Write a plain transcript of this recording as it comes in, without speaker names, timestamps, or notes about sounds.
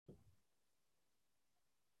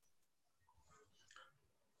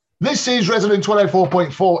This is Resonance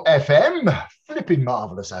 104.4 FM, flipping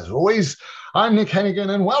marvellous as always. I'm Nick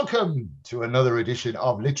Hennigan and welcome to another edition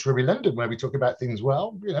of Literary London, where we talk about things,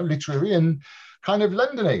 well, literary and kind of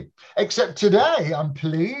Londony. Except today, I'm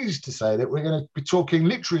pleased to say that we're going to be talking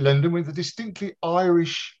Literary London with a distinctly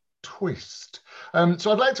Irish twist.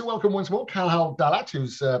 So I'd like to welcome once more Cathal Dallat,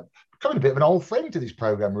 who's becoming a bit of an old friend to this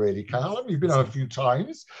programme, really, Cathal. You've been on a few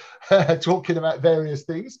times talking about various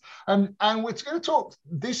things. And we're going to talk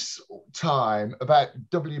this time about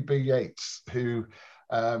W.B. Yeats, who,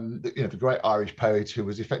 the great Irish poet who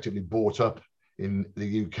was effectively brought up in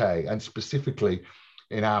the UK and specifically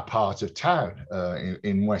in our part of town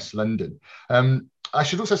in West London. I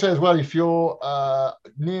should also say as well, if you're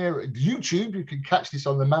near YouTube, you can catch this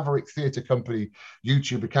on the Maverick Theatre Company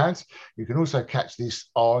YouTube account. You can also catch this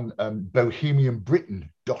on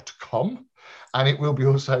bohemianbritain.com, and it will be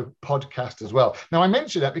also podcast as well. Now, I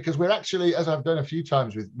mention that because we're actually, as I've done a few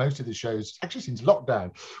times with most of the shows, actually since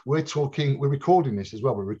lockdown, we're recording this as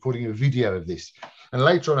well. We're recording a video of this. And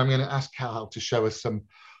later on, I'm going to ask Cathal to show us some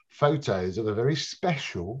photos of a very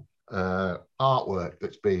special artwork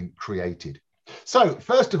that's being created. So,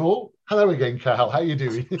 first of all, hello again, Cathal. How are you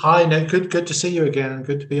doing? Hi, Nick. Good to see you again, and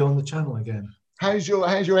good to be on the channel again. How's your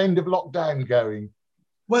end of lockdown going?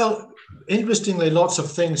 Well, interestingly, lots of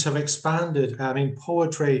things have expanded. I mean,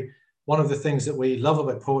 poetry. One of the things that we love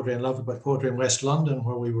about poetry and love about poetry in West London,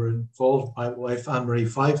 where we were involved, my wife Anne-Marie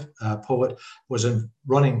Fife, poet, was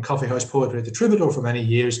running Coffee House Poetry at the Troubadour for many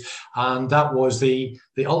years, and that was the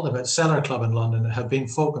ultimate cellar club in London. It had been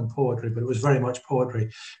folk and poetry, but it was very much poetry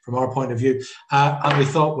from our point of view. And we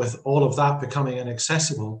thought with all of that becoming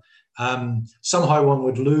inaccessible, somehow one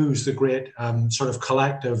would lose the great sort of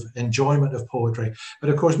collective enjoyment of poetry. But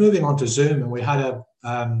of course, moving on to Zoom, and we had a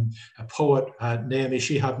poet, Naomi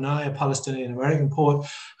Shihab Nye, a Palestinian-American poet,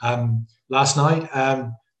 last night,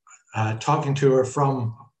 talking to her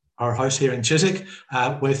from our house here in Chiswick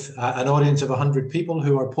with an audience of 100 people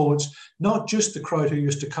who are poets, not just the crowd who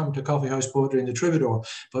used to come to Coffee House Poetry in the Troubadour,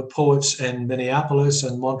 but poets in Minneapolis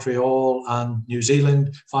and Montreal and New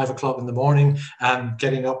Zealand, 5 o'clock in the morning,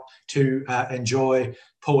 getting up to enjoy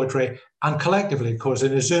poetry. And collectively, of course,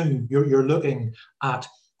 in a Zoom, you're looking at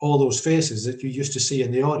all those faces that you used to see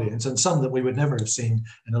in the audience, and some that we would never have seen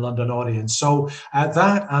in a London audience. So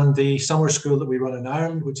that and the summer school that we run in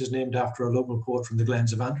Ireland, which is named after a local poet from the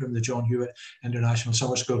Glens of Antrim, the John Hewitt International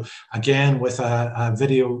Summer School, again with a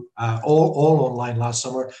video all online last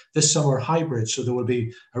summer. This summer hybrid, so there will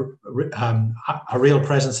be a real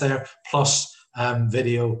presence there, plus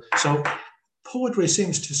video. So poetry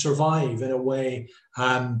seems to survive in a way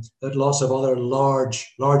that lots of other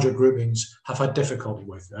larger groupings have had difficulty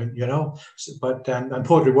with, But and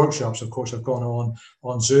poetry workshops, of course, have gone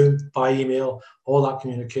on Zoom, by email. All that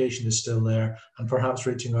communication is still there, and perhaps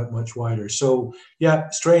reaching out much wider. So, yeah,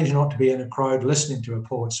 strange not to be in a crowd listening to a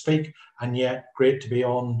poet speak, and yet great to be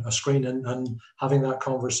on a screen and having that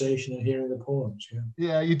conversation and hearing the poems.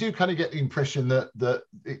 Yeah, you do kind of get the impression that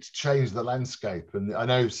it's changed the landscape. And I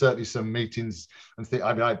know certainly some meetings and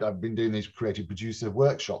I've been doing these creative producer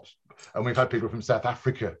workshops, and we've had people from South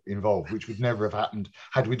Africa involved, which would never have happened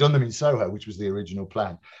had we done them in Soho, which was the original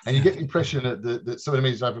plan. And you get the impression that some of the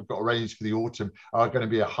meetings I've got arranged for the autumn are going to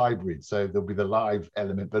be a hybrid. So there'll be the live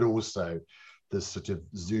element, but also the sort of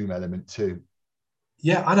Zoom element too.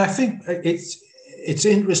 Yeah, and I think it's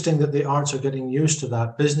interesting that the arts are getting used to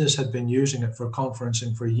that. Business had been using it for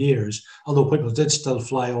conferencing for years, although people did still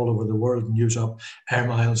fly all over the world and use up air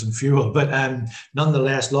miles and fuel. But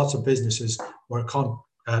nonetheless, lots of businesses were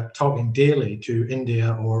talking daily to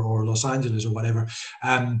India or Los Angeles or whatever,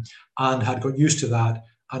 and had got used to that.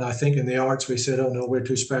 And I think in the arts, we said, oh no, we're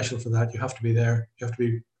too special for that. You have to be there. You have to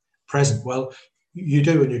be present. Well, you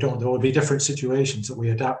do and you don't. There will be different situations that we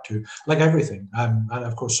adapt to, like everything. And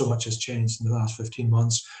of course, so much has changed in the last 15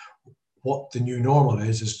 months. What the new normal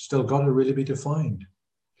is still got to really be defined.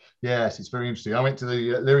 Yes, it's very interesting. I went to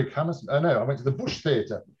the Lyric Hammerstein. I went to the Bush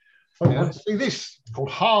Theatre. Funny enough, see this called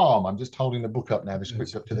Harm. I'm just holding the book up now, the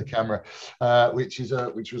script up to the camera, which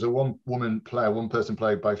was a one person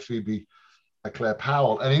play by Phoebe Claire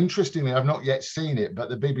Powell. And interestingly, I've not yet seen it, but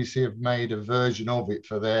the BBC have made a version of it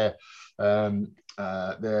for their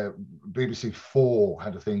BBC 4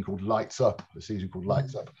 had a thing called Lights Up, a season called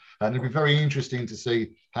Lights Up, and it'd be very interesting to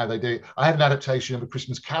see how they do it. I had an adaptation of A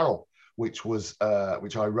Christmas Carol, which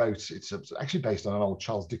I wrote. It's actually based on an old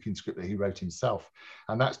Charles Dickens script that he wrote himself,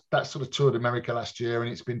 and that sort of toured America last year,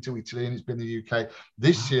 and it's been to Italy and it's been the UK.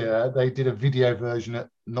 This year they did a video version at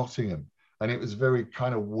Nottingham, and it was very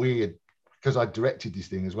kind of weird because I directed this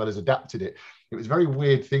thing as well as adapted it. It was very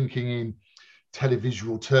weird thinking in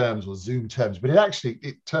televisual terms or Zoom terms, but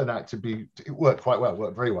it turned out to be, it worked quite well,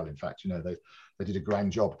 worked very well. In fact, they did a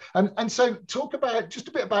grand job. And so talk about just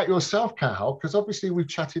a bit about yourself, Cathal, because obviously we've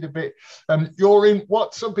chatted a bit. You're in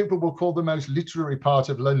what some people will call the most literary part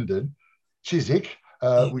of London, Chiswick,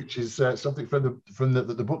 which is something from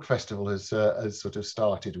the book festival has sort of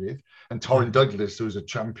started with, and Torrin Douglas, who's a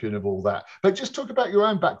champion of all that. But just talk about your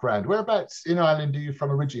own background. Whereabouts in Ireland are you from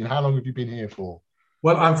originally, and how long have you been here for?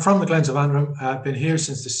 Well, I'm from the Glens of Antrim. I've been here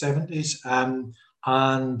since the 70s.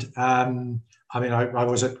 I mean, I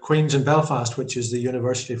was at Queen's in Belfast, which is the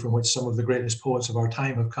university from which some of the greatest poets of our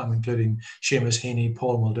time have come, including Seamus Heaney,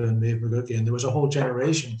 Paul Muldoon, Maeve McGurky, and there was a whole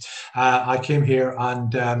generation. I came here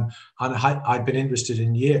and I'd been interested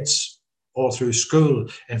in Yeats all through school.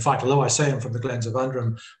 In fact, although I say I'm from the Glens of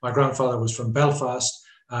Antrim, my grandfather was from Belfast,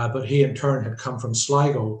 but he in turn had come from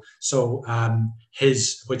Sligo. So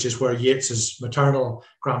which is where Yeats's maternal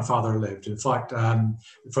grandfather lived. In fact,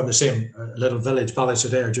 from the same little village,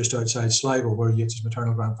 Ballysodare, just outside Sligo, where Yeats's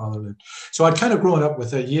maternal grandfather lived. So I'd kind of grown up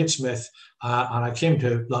with a Yeats myth, and I came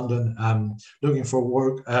to London looking for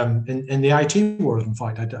work in the IT world. In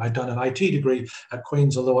fact, I'd done an IT degree at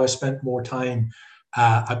Queen's, although I spent more time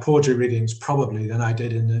at poetry readings probably than I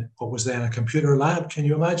did in what was then a computer lab. Can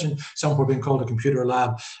you imagine somewhere being called a computer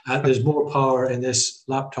lab? There's more power in this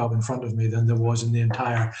laptop in front of me than there was in the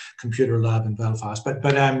entire computer lab in Belfast.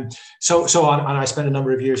 So I spent a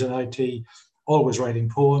number of years in IT, always writing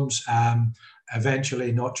poems.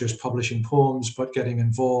 Eventually, not just publishing poems, but getting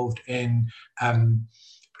involved in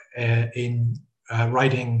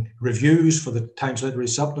writing reviews for the Times Literary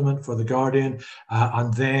Supplement, for The Guardian,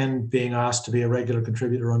 and then being asked to be a regular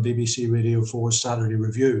contributor on BBC Radio 4's Saturday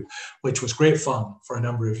Review, which was great fun for a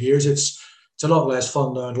number of years. It's a lot less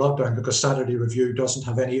fun now in lockdown because Saturday Review doesn't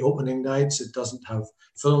have any opening nights. It doesn't have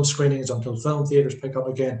film screenings until film theatres pick up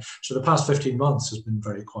again. So the past 15 months has been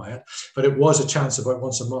very quiet, but it was a chance about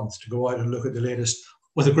once a month to go out and look at the latest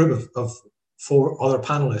with a group of 4 other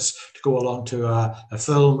panelists, to go along to a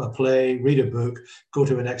film, a play, read a book, go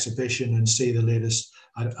to an exhibition and see the latest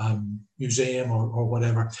museum or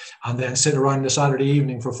whatever, and then sit around the Saturday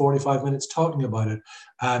evening for 45 minutes talking about it.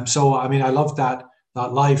 So, I mean, I loved that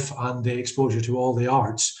life and the exposure to all the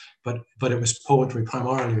arts, but it was poetry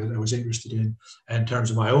primarily that I was interested in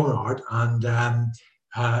terms of my own art, and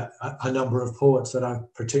a number of poets that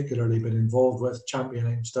I've particularly been involved with,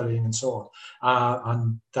 championing, studying, and so on.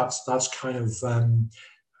 And that's kind of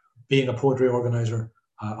being a poetry organizer,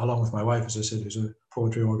 along with my wife, as I said, who's a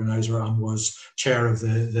poetry organizer and was chair of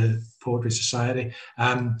the Poetry Society.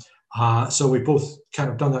 So we both kind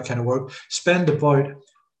of done that kind of work. Spend about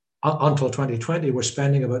until 2020, we're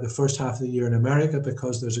spending about the first half of the year in America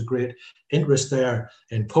because there's a great interest there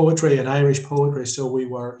in poetry and Irish poetry. So we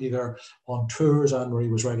were either on tours. Anne-Marie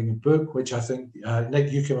was writing a book, which I think,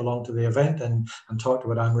 Nick, you came along to the event and talked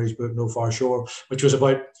about Anne-Marie's book, No Far Shore, which was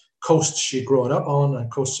about coasts she'd grown up on,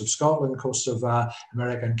 and coasts of Scotland, coasts of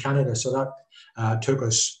America and Canada. So that took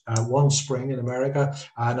us one spring in America,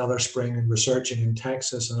 another spring in researching in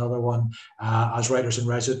Texas, another one as writers in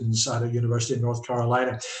residence at a university in North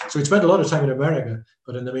Carolina. So we spent a lot of time in America,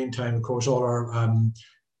 but in the meantime, of course, all our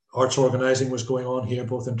arts organizing was going on here,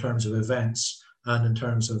 both in terms of events and in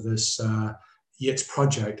terms of this Yeats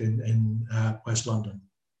project in West London.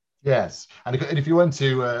 Yes, and if you want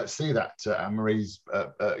to see that Anne-Marie's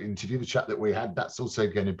interview, the chat that we had, that's also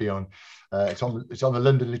going to be on. It's on the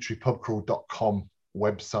LondonLiteraryPubCrawl.com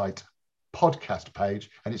website podcast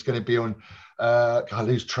page, and it's going to be on. I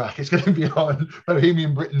lose track. It's going to be on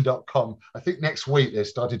BohemianBritain.com. I think next week they're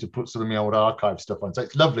starting to put some of my old archive stuff on. So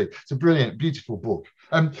it's lovely. It's a brilliant, beautiful book.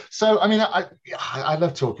 So I mean, I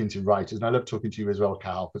love talking to writers, and I love talking to you as well,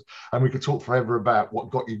 Cathal. And we could talk forever about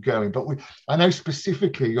what got you going. But I know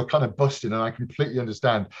specifically you're kind of busting, and I completely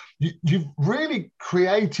understand. You've really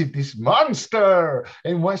created this monster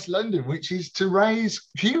in West London, which is to raise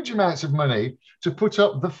huge amounts of money to put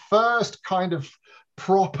up the first kind of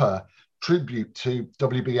proper tribute to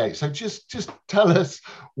W.B. Yeats. So just tell us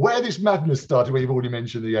where this madness started, where you've already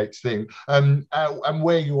mentioned the Yeats thing, and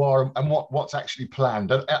where you are and what's actually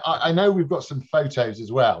planned. And I know we've got some photos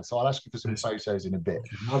as well, so I'll ask you for some photos in a bit.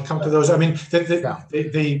 I'll come to those. I mean,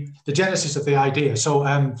 the genesis of the idea. So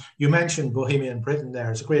you mentioned Bohemian Britain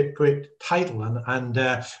there. It's a great title,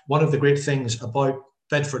 and one of the great things about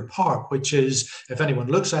Bedford Park, which is, if anyone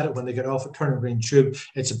looks at it when they get off at Turnham Green Tube,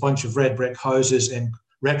 it's a bunch of red brick houses in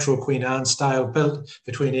retro Queen Anne style, built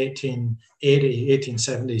between 1880,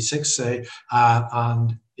 1876, say,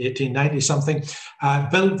 and 1890 something,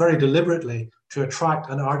 built very deliberately to attract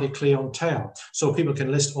an art clientele. So people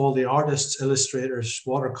can list all the artists, illustrators,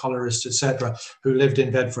 watercolorists, etc., who lived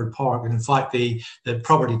in Bedford Park. And in fact, the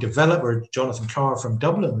property developer, Jonathan Carr from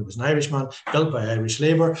Dublin, who was an Irishman, built by Irish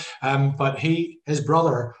labour, but his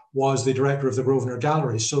brother was the director of the Grosvenor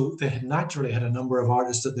Gallery. So they had naturally had a number of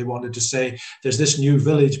artists that they wanted to say, there's this new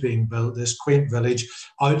village being built, this quaint village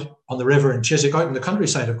out on the river in Chiswick, out in the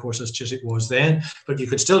countryside, of course, as Chiswick was then, but you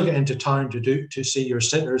could still get into town to see your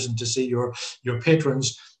sitters and to see your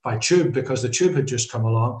patrons by tube, because the tube had just come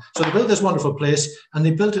along. So they built this wonderful place, and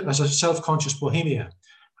they built it as a self-conscious bohemia.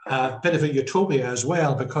 A bit of a utopia as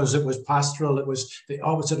well, because it was pastoral. It was the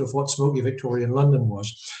opposite of what smoky Victorian London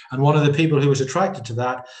was. And one of the people who was attracted to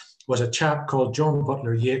that was a chap called John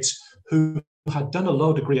Butler Yeats, who had done a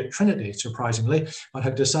law degree at Trinity, surprisingly, but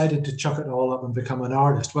had decided to chuck it all up and become an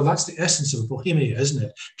artist. Well, that's the essence of bohemia, isn't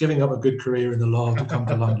it? Giving up a good career in the law to come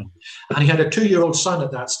to London. And he had a 2-year-old son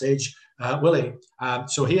at that stage, Willie.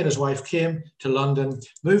 So he and his wife came to London,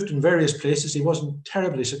 moved in various places. He wasn't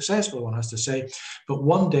terribly successful, one has to say. But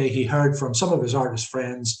one day he heard from some of his artist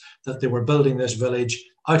friends that they were building this village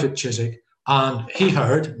out at Chiswick. And he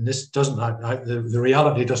heard, and this doesn't, the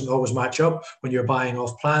reality doesn't always match up when you're buying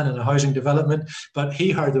off plan in a housing development, but he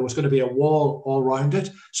heard there was going to be a wall all around it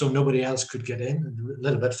so nobody else could get in, a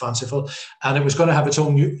little bit fanciful, and it was going to have its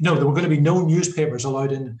own, there were going to be no newspapers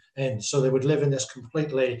allowed in, so they would live in this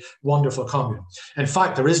completely wonderful commune. In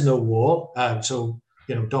fact, there is no wall,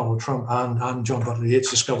 Donald Trump and John Butler Yeats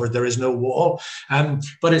discovered there is no wall,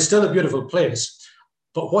 but it's still a beautiful place.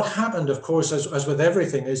 But what happened, of course, as with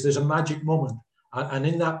everything, is there's a magic moment. And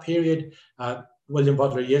in that period, William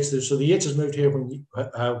Butler Yeats, so the Yeatses moved here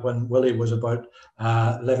when Willie was about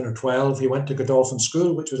 11 or 12. He went to Godolphin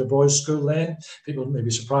School, which was a boys' school then. People may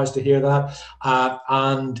be surprised to hear that.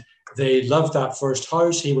 And they loved that first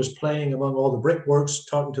house. He was playing among all the brickworks,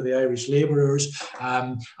 talking to the Irish labourers,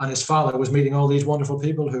 and his father was meeting all these wonderful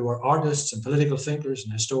people who were artists and political thinkers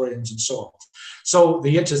and historians and so on. So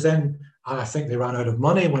the Yeatses then, I think they ran out of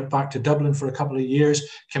money, went back to Dublin for a couple of years,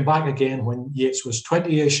 came back again when Yeats was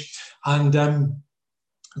 20-ish, and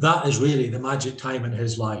that is really the magic time in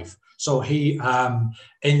his life. So he,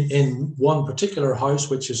 in one particular house,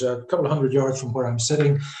 which is a couple of hundred yards from where I'm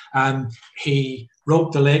sitting, he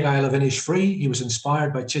wrote The Lake Isle of Innisfree. He was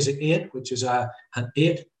inspired by Chiswick 8, which is an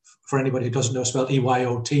 8, for anybody who doesn't know, spelled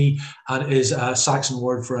EYOT, and is a Saxon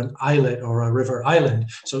word for an islet or a river island.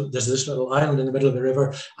 So there's this little island in the middle of the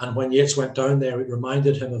river, and when Yeats went down there, it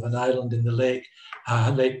reminded him of an island in the lake,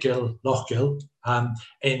 Lake Gill, Loch Gill,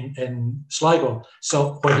 in Sligo,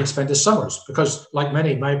 so where he'd spent his summers, because like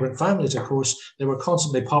many migrant families, of course, they were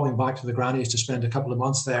constantly popping back to the grannies to spend a couple of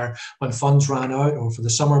months there when funds ran out, or for the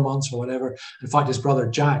summer months or whatever. In fact, his brother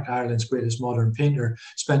Jack, Ireland's greatest modern painter,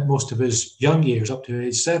 spent most of his young years up to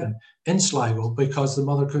age 7 in Sligo because the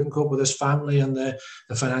mother couldn't cope with his family and the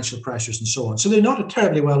financial pressures and so on. So they're not a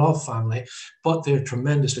terribly well-off family, but they're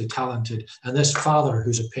tremendously talented. And this father,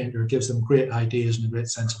 who's a painter, gives them great ideas and a great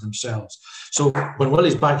sense of themselves. So when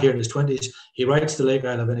Willie's back here in his 20s, he writes The Lake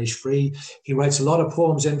Isle of Innisfree. He writes a lot of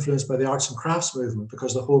poems influenced by the arts and crafts movement,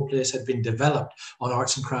 because the whole place had been developed on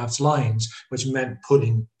arts and crafts lines, which meant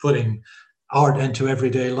putting art into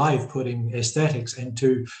everyday life, putting aesthetics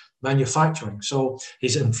into manufacturing. So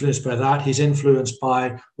he's influenced by that. He's influenced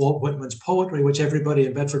by Walt Whitman's poetry, which everybody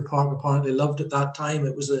in Bedford Park apparently loved at that time.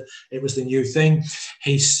 It was the new thing.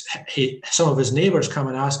 Some of his neighbours come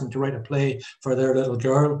and ask him to write a play for their little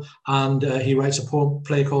girl, and he writes a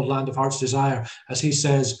play called Land of Heart's Desire, as he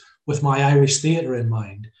says, with my Irish theatre in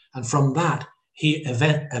mind. And from that, he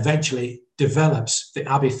eventually develops the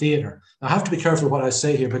Abbey Theatre. I have to be careful what I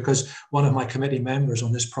say here, because one of my committee members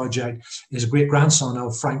on this project is a great grandson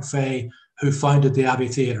of Frank Fay, who founded the Abbey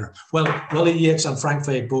Theatre. Well, Willie Yeats and Frank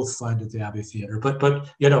Fay both founded the Abbey Theatre, but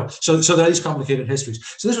so there are these complicated histories.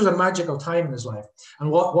 So this was a magical time in his life. And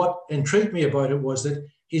what intrigued me about it was that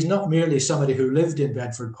he's not merely somebody who lived in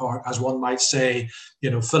Bedford Park, as one might say,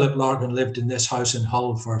 Philip Larkin lived in this house in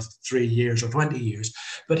Hull for 3 years or 20 years,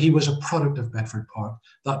 but he was a product of Bedford Park.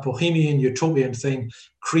 That bohemian, utopian thing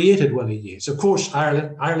created Willie Yeats. Of course,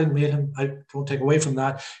 Ireland made him, I don't take away from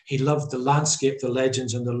that. He loved the landscape, the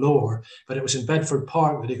legends and the lore, but it was in Bedford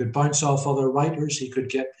Park that he could bounce off other writers. He could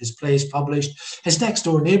get his plays published. His next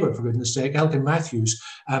door neighbour, for goodness sake, Elkin Matthews,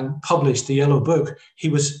 published The Yellow Book. He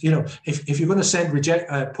was, if you're going to send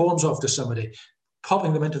poems off to somebody,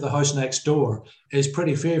 popping them into the house next door is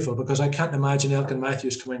pretty fearful, because I can't imagine Elkin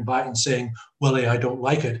Matthews coming back and saying, Willie, I don't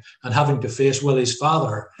like it, and having to face Willie's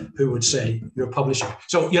father, who would say, you're publishing.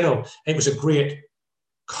 So, it was a great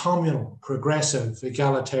communal, progressive,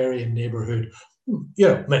 egalitarian neighbourhood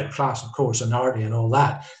middle class, of course, and arty and all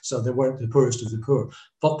that. So they weren't the poorest of the poor,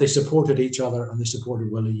 but they supported each other and they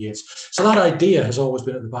supported Willie Yeats. So that idea has always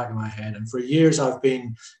been at the back of my head. And for years, I've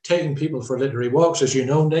been taking people for literary walks, as you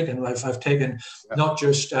know, Nick, and I've taken not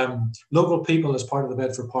just local people as part of the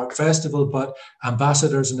Bedford Park Festival, but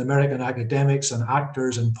ambassadors and American academics and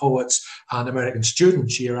actors and poets and American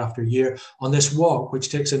students year after year on this walk, which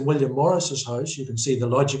takes in William Morris's house. You can see the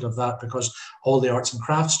logic of that because all the arts and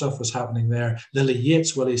crafts stuff was happening there. Lily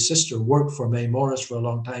Yeats, Willie's sister, worked for May Morris for a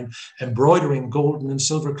long time, embroidering golden and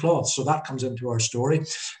silver cloth. So that comes into our story.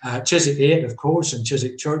 Chiswick 8, of course, and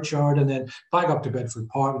Chiswick Churchyard, and then back up to Bedford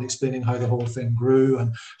Park and explaining how the whole thing grew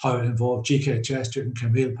and how it involved G.K. Chesterton,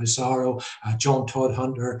 Camille Pissarro, John Todd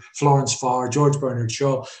Hunter, Florence Farr, George Bernard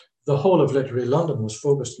Shaw. The whole of literary London was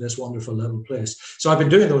focused in this wonderful little place. So I've been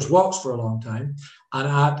doing those walks for a long time. And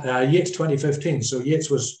at Yeats 2015, so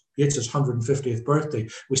Yeats's 150th birthday,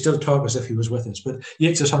 we still talk as if he was with us, but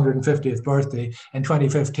Yeats's 150th birthday in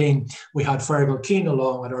 2015, we had Fergal Keane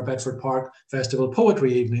along at our Bedford Park Festival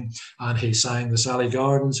Poetry Evening, and he sang the Sally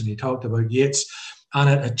Gardens and he talked about Yeats. And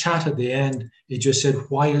at a chat at the end, he just said,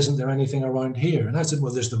 why isn't there anything around here? And I said,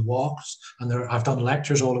 well, there's the walks, and I've done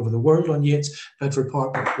lectures all over the world on Yeats, Bedford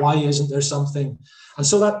Park, but why isn't there something? And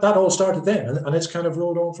so that all started then, and it's kind of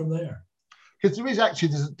rolled on from there. Because there is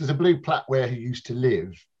actually, there's a blue plaque where he used to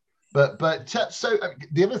live. But so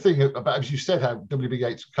the other thing about, as you said, how W.B.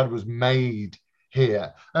 Yeats kind of was made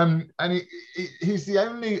here, and he's the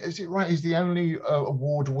only, is it right? He's the only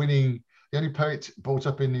award-winning, the only poet brought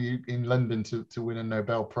up in London to win a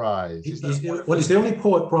Nobel Prize. He's the only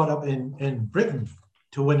poet brought up in Britain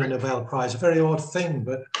to win a Nobel Prize. A very odd thing,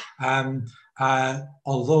 but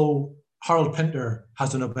although Harold Pinter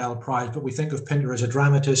has a Nobel Prize, but we think of Pinter as a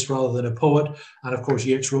dramatist rather than a poet. And of course,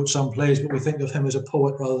 Yeats wrote some plays, but we think of him as a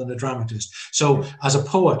poet rather than a dramatist. So as a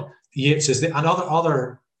poet, Yeats is and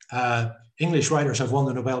other English writers have won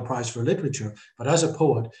the Nobel Prize for literature, but as a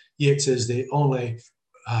poet, Yeats is the only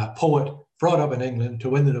poet brought up in England to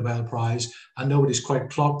win the Nobel Prize, and nobody's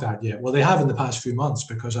quite clocked that yet. Well, they have in the past few months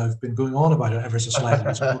because I've been going on about it ever so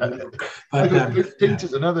slightly. But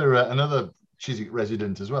Pinter's another Chiswick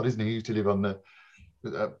resident as well, isn't he? He used to live on the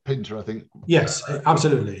Pinter, I think. Yes,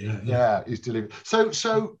 absolutely. Yeah, he used to live.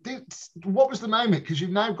 So what was the moment? Because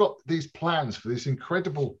you've now got these plans for this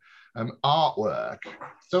incredible artwork.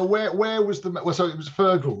 So where was so it was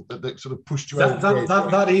Fergal that sort of pushed you out.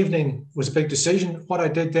 That evening was a big decision. What I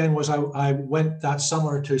did then was I went that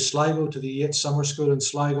summer to Sligo, to the Yeats Summer School in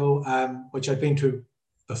Sligo, which I'd been to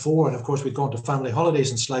before, and of course we'd gone to family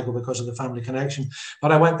holidays in Sligo because of the family connection,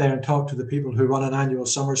 but I went there and talked to the people who run an annual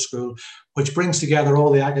summer school which brings together all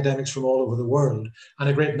the academics from all over the world, and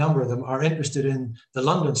a great number of them are interested in the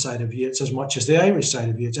London side of Yeats as much as the Irish side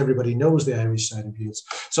of Yeats. Everybody knows the Irish side of Yeats.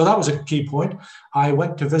 So that was a key point. I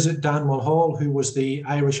went to visit Dan Mulhall, who was the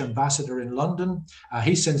Irish ambassador in London.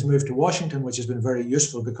 He's since moved to Washington, which has been very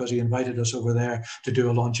useful because he invited us over there to do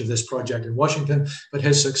a launch of this project in Washington. But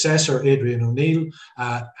his successor, Adrian O'Neill,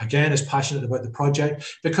 again, is passionate about the project,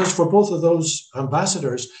 because for both of those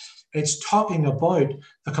ambassadors, it's talking about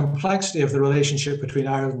the complexity of the relationship between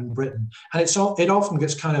Ireland and Britain. And it often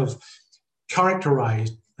gets kind of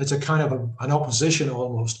characterized as a kind of an opposition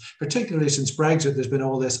almost, particularly since Brexit. There's been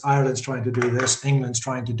all this, Ireland's trying to do this, England's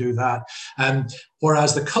trying to do that.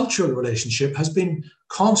 Whereas the cultural relationship has been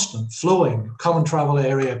constant, flowing, common travel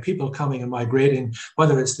area, people coming and migrating,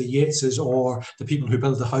 whether it's the Yeatses or the people who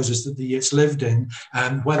built the houses that the Yeats lived in,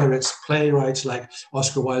 and whether it's playwrights like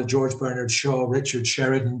Oscar Wilde, George Bernard Shaw, Richard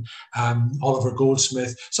Sheridan, Oliver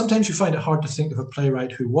Goldsmith. Sometimes you find it hard to think of a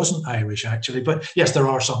playwright who wasn't Irish, actually, but yes, there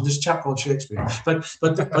are some. There's a chap called Shakespeare, but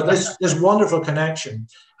there's wonderful connection.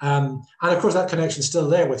 And of course, that connection is still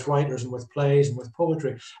there with writers and with plays and with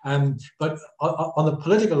poetry. But on the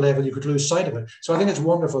political level, you could lose sight of it. So I think it's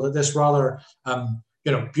wonderful that this rather,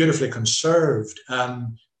 beautifully conserved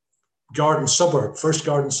garden suburb, first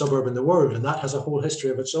garden suburb in the world, and that has a whole history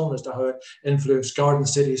of its own as to how it influenced garden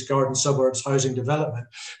cities, garden suburbs, housing development.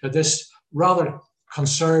 That this rather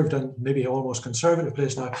conserved and maybe almost conservative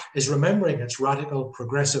place now is remembering its radical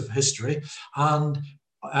progressive history, and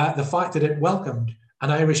the fact that it welcomed an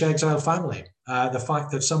Irish exile family. The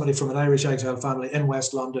fact that somebody from an Irish exile family in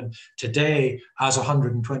West London today, as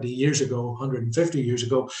 120 years ago, 150 years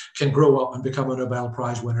ago, can grow up and become a Nobel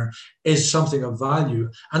Prize winner is something of value.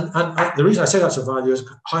 And the reason I say that's of value is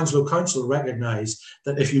Hounslow Council recognise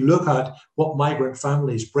that if you look at what migrant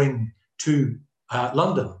families bring to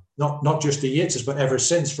London, not just the Yeatses, but ever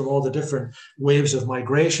since, from all the different waves of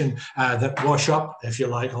migration that wash up, if you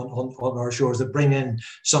like, on our shores, that bring in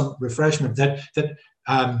some refreshment, that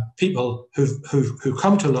people who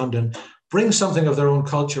come to London bring something of their own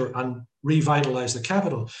culture and revitalize the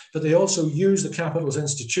capital, but they also use the capital's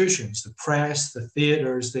institutions, the press, the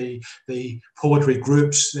theaters, the poetry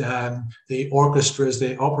groups, the orchestras,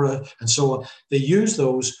 the opera, and so on. They use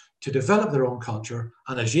those to develop their own culture,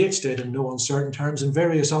 and as Yeats did in no uncertain terms, and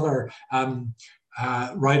various other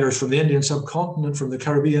writers from the Indian subcontinent, from the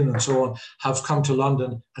Caribbean, and so on, have come to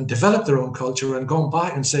London and developed their own culture and gone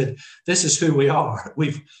back and said, "This is who we are.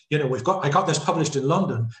 I got this published in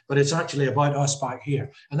London, but it's actually about us back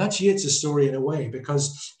here." And that's Yeats' story in a way,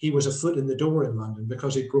 because he was a foot in the door in London,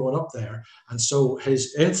 because he'd grown up there, and so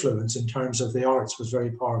his influence in terms of the arts was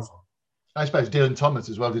very powerful. I suppose Dylan Thomas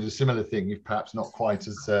as well did a similar thing, if perhaps not quite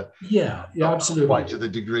as absolutely, quite to the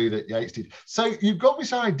degree that Yeats did. So you've got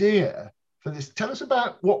this idea for this. Tell us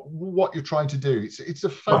about what you're trying to do. It's a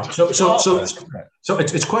fantastic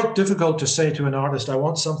it's quite difficult to say to an artist, I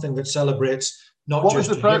want something that celebrates not what just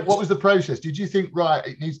what was the process? Did you think, right,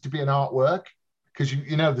 it needs to be an artwork? Because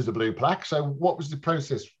you know there's a blue plaque. So what was the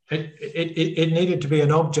process? It needed to be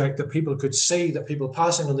an object that people could see, that people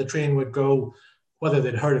passing on the train would go, whether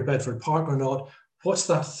they'd heard of Bedford Park or not, what's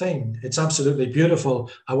that thing? It's absolutely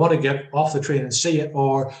beautiful. I want to get off the train and see it.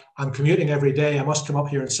 Or I'm commuting every day, I must come up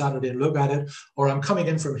here on Saturday and look at it. Or I'm coming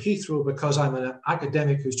in from Heathrow because I'm an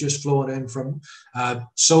academic who's just flown in from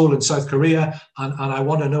Seoul in South Korea, and I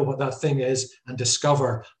want to know what that thing is and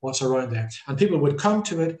discover what's around there. And people would come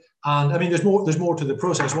to it. And I mean, there's more to the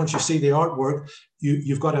process. Once you see the artwork,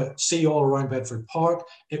 you've got to see all around Bedford Park.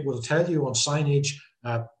 It will tell you on signage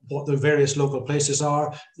what the various local places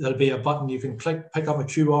are. There'll be a button you can click, pick up a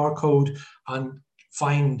QR code and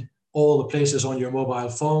find all the places on your mobile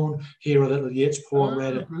phone. Here a little Yeats poem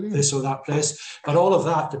read at this or that place. But all of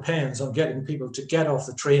that depends on getting people to get off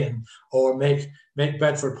the train or make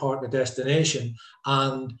Bedford Park a destination.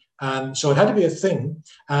 And so it had to be a thing.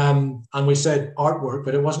 And we said artwork,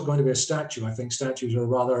 but it wasn't going to be a statue. I think statues are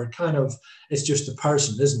rather kind of, it's just a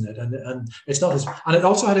person, isn't it? And it's not and it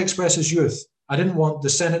also had to express his youth. I didn't want the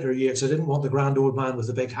Senator Yeats. I didn't want the grand old man with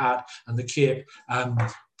the big hat and the cape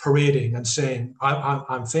parading and saying,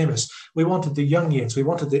 I'm famous. We wanted the young Yeats. We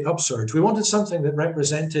wanted the upsurge. We wanted something that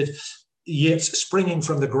represented Yeats springing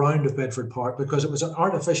from the ground of Bedford Park, because it was an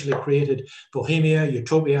artificially created bohemia,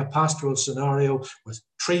 utopia, pastoral scenario, was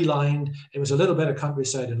tree-lined. It was a little bit of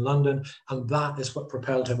countryside in London, and that is what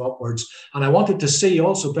propelled him upwards. And I wanted to see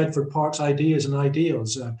also Bedford Park's ideas and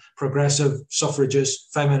ideals, progressive,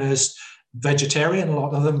 suffragist, feminist, vegetarian, a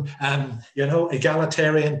lot of them,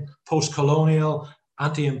 egalitarian, post-colonial,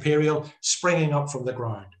 anti-imperial, springing up from the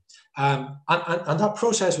ground. And that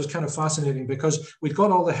process was kind of fascinating, because we'd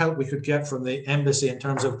got all the help we could get from the embassy in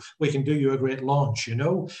terms of, we can do you a great launch,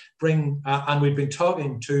 and we'd been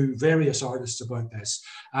talking to various artists about this.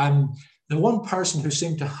 The one person who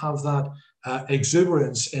seemed to have that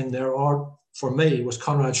exuberance in their art for me was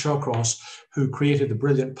Conrad Shawcross, who created the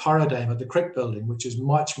brilliant Paradigm at the Crick Building, which is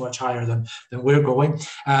much, much higher than we're going.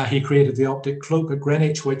 He created the Optic Cloak at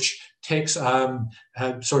Greenwich, which takes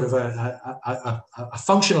sort of a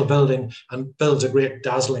functional building and builds a great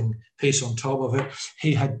dazzling piece on top of it.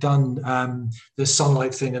 He had done the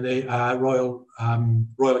sunlight thing in the Royal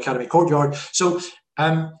Academy courtyard. So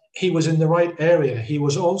he was in the right area. He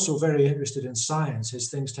was also very interested in science. His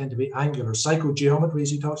things tend to be angular, psychogeometries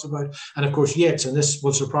he talks about. And of course, Yeats, and this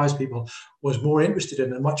will surprise people, was more interested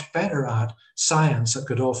in and much better at science at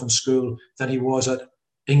Godolphin School than he was at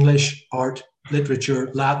English, art,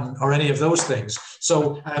 literature, Latin, or any of those things.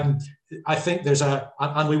 So I think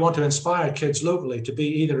and we want to inspire kids locally to be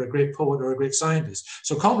either a great poet or a great scientist.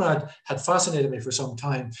 So Conrad had fascinated me for some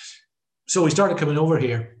time. So we started coming over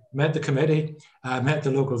here, met the committee, met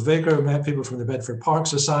the local vicar, met people from the Bedford Park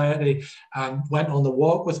Society, went on the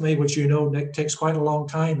walk with me, which, Nick, takes quite a long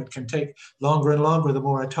time. It can take longer and longer the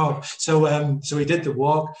more I talk. So he did the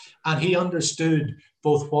walk, and he understood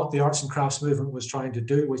both what the arts and crafts movement was trying to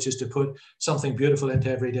do, which is to put something beautiful into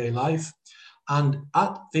everyday life. And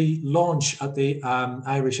at the launch at the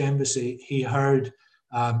Irish Embassy, he heard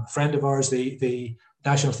a friend of ours, the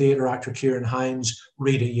National Theatre actor Ciarán Hinds,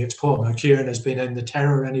 read a Yeats poem. Now, Ciarán has been in The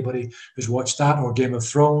Terror, anybody who's watched that, or Game of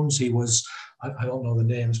Thrones. He was, I don't know the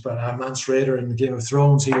names, but Mance Rayder in the Game of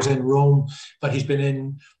Thrones. He was in Rome, but he's been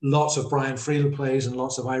in lots of Brian Friel plays and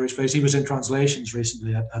lots of Irish plays. He was in translations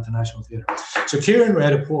recently at the National Theatre. So Ciarán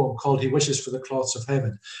read a poem called He Wishes for the Cloths of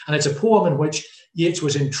Heaven. And it's a poem in which Yeats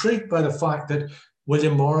was intrigued by the fact that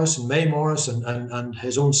William Morris and May Morris and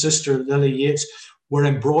his own sister, Lily Yeats, were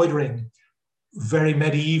embroidering very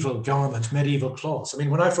medieval garments, medieval cloths. I mean,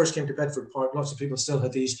 when I first came to Bedford Park, lots of people still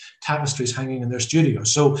had these tapestries hanging in their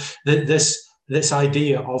studios. So this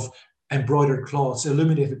idea of embroidered cloths,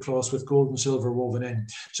 illuminated cloths with gold and silver woven in.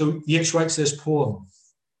 So Yeats writes this poem,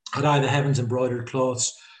 "Had I the heavens embroidered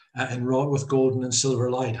cloths and wrought with golden and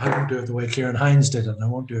silver light." I won't do it the way Kieran Hines did it, and I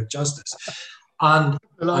won't do it justice. And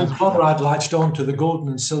Conrad latched on to the golden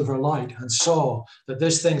and silver light and saw that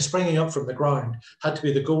this thing springing up from the ground had to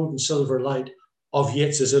be the gold and silver light of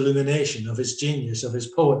Yeats's illumination, of his genius, of his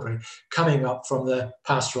poetry, coming up from the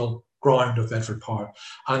pastoral ground of Bedford Park.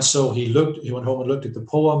 And so he went home and looked at the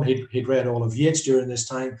poem. He'd read all of Yeats during this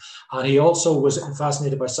time. And he also was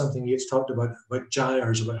fascinated by something Yeats talked about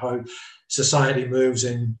gyres, about how society moves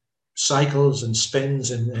in cycles and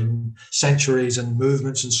spins and centuries and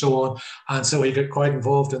movements and so on. And so he got quite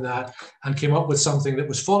involved in that and came up with something that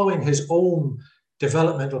was following his own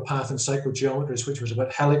developmental path in psychogeometries, which was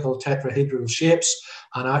about helical tetrahedral shapes,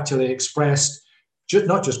 and actually expressed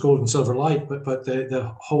not just gold and silver light, but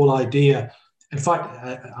the whole idea. In fact,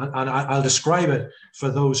 and I'll describe it for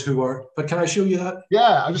those who are. But can I show you that?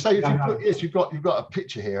 Yeah, I'll just say yes, you've got a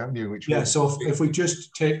picture here, haven't you? Which so if we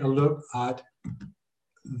just take a look at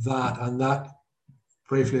that, and that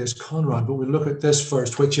briefly is Conrad, but we'll look at this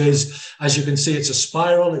first, which is, as you can see, it's a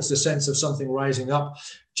spiral. It's the sense of something rising up.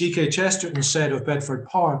 G.K. Chesterton said of Bedford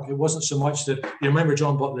Park, it wasn't so much that, you remember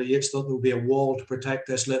John Butler Yeats thought there would be a wall to protect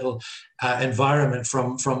this little environment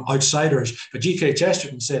from outsiders. But G.K.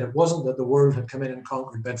 Chesterton said it wasn't that the world had come in and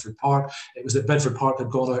conquered Bedford Park, it was that Bedford Park had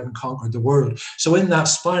gone out and conquered the world. So in that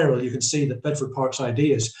spiral, you can see that Bedford Park's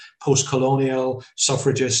ideas, post-colonial,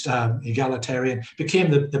 suffragist, egalitarian, became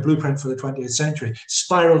the blueprint for the 20th century,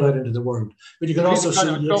 spiraled out into the world. But you can also see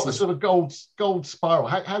a sort of gold spiral.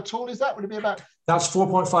 How tall is that? Would it be about? That's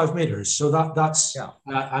 4.5 meters. So that's,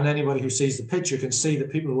 and anybody who sees the picture can see that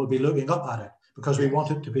people will be looking up at it, because we want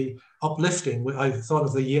it to be uplifting. I thought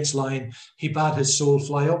of the Yeats line, "He bade his soul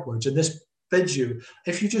fly upwards." And this bids you,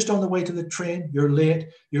 if you're just on the way to the train, you're late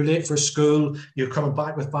for school, you're coming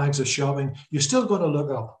back with bags of shopping, you're still going to look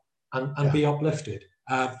up and be uplifted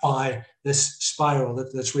by this spiral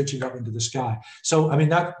that's reaching up into the sky. So, I mean,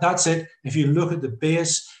 that's it. If you look at the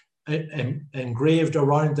base, engraved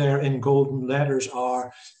around there in golden letters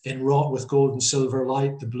are, "Enwrought with gold and silver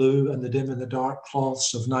light, the blue and the dim and the dark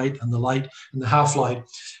cloths of night, and the light and the half light."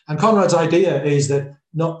 And Conrad's idea is that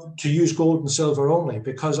not to use gold and silver only,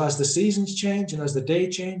 because as the seasons change and as the day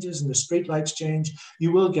changes and the street lights change,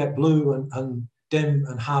 you will get blue and dim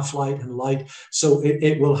and half light and light. So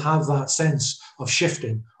it will have that sense of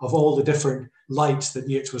shifting of all the different lights that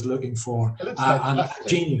Yeats was looking for, and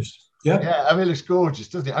genius. Yeah, I mean, it looks gorgeous,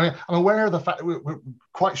 doesn't it? I mean, I'm aware of the fact that we're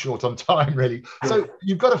quite short on time, really. So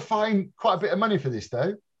you've got to find quite a bit of money for this,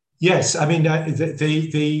 though. Yes, I mean,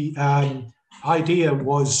 the idea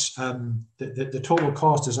was that the total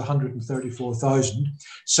cost is 134,000.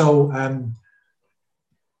 So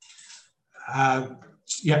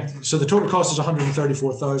so the total cost is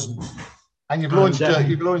 134,000. And you've launched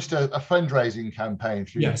a fundraising campaign.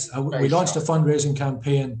 Yes, we launched a fundraising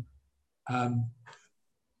campaign.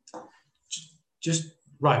 Just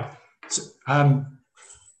right. So,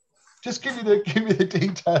 just give me the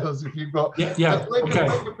details if you've got. Where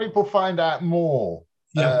can people find out more?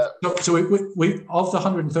 Yeah. So we of the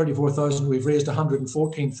 134,000, we've raised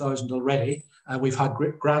 114,000 already. We've had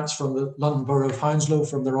grants from the London Borough of Hounslow,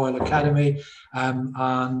 from the Royal Academy, and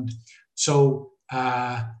from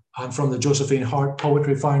the Josephine Hart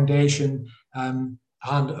Poetry Foundation, and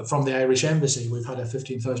from the Irish Embassy. We've had a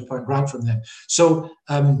 £15,000 grant from them. So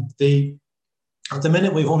at the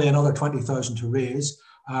minute, we've only another 20,000 to raise,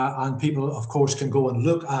 and people, of course, can go and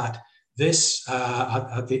look at this,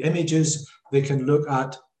 at the images. They can look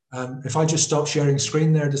at, if I just stop sharing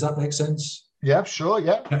screen there, does that make sense? Yeah, sure,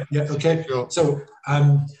 yeah. Okay. Sure. So,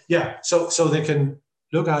 so they can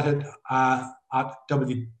look at it at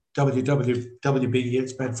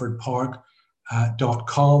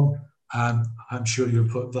www.yeatsbedfordpark.com. I'm sure you'll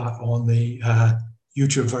put that on the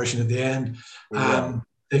YouTube version at the end.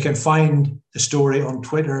 They can find the story on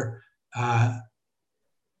Twitter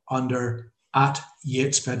under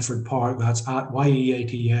 @YeatsBedfordPark. That's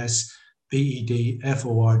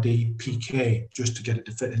 @YEATSBEDFORDPK, just to get it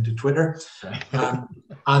to fit into Twitter.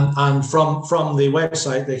 And from the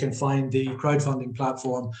website, they can find the crowdfunding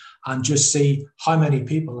platform and just see how many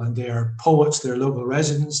people, and they're poets, they're local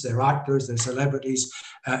residents, they're actors, they're celebrities.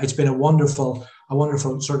 It's been a wonderful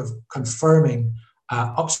sort of confirming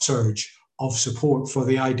upsurge of support for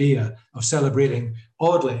the idea of celebrating,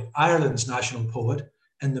 oddly, Ireland's national poet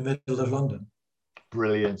in the middle of London.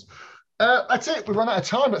 Brilliant. That's it. We've run out of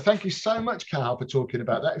time, but thank you so much, Cal, for talking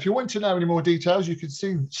about that. If you want to know any more details, you can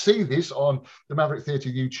see this on the Maverick Theatre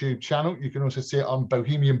YouTube channel. You can also see it on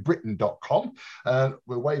bohemianbritain.com.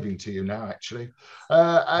 We're waving to you now, actually.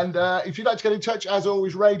 And if you'd like to get in touch, as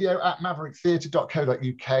always,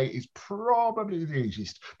 radio@mavericktheatre.co.uk is probably the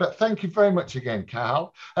easiest. But thank you very much again,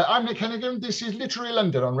 Cal. I'm Nick Hennigan. This is Literary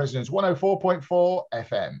London on Resonance 104.4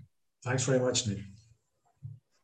 FM. Thanks very much, Nick.